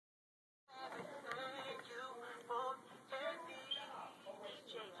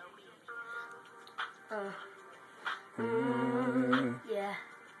Yeah.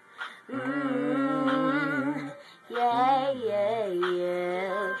 Yeah, yeah,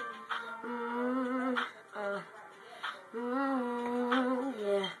 yeah.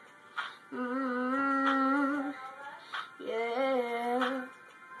 Yeah. Yeah.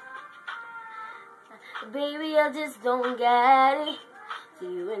 Baby, I just don't get it. Do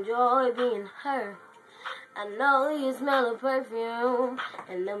you enjoy being hurt? I know you smell the perfume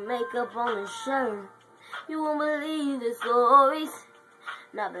and the makeup on the shirt. You won't believe the stories.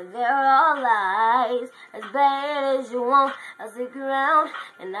 Now that they're all lies, as bad as you want, I'll stick around,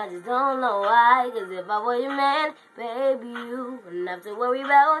 and I just don't know why. Cause if I were your man, baby, you wouldn't have to worry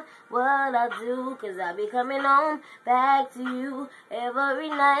about what I do. Cause I'll be coming home back to you every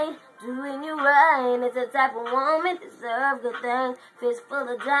night, doing you right. It's the type of woman that deserves good things. Fist full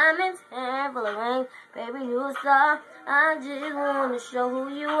of diamonds, hand full of rings. Baby, you a star. I just wanna show who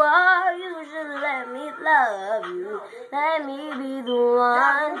you are. You should let me love you. Let me be the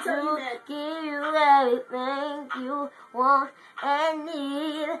one to give you everything you want and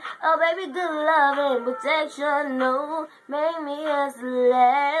need. Oh, baby, good love and protection. No, make me a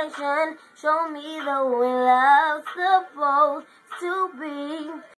selection. Show me the way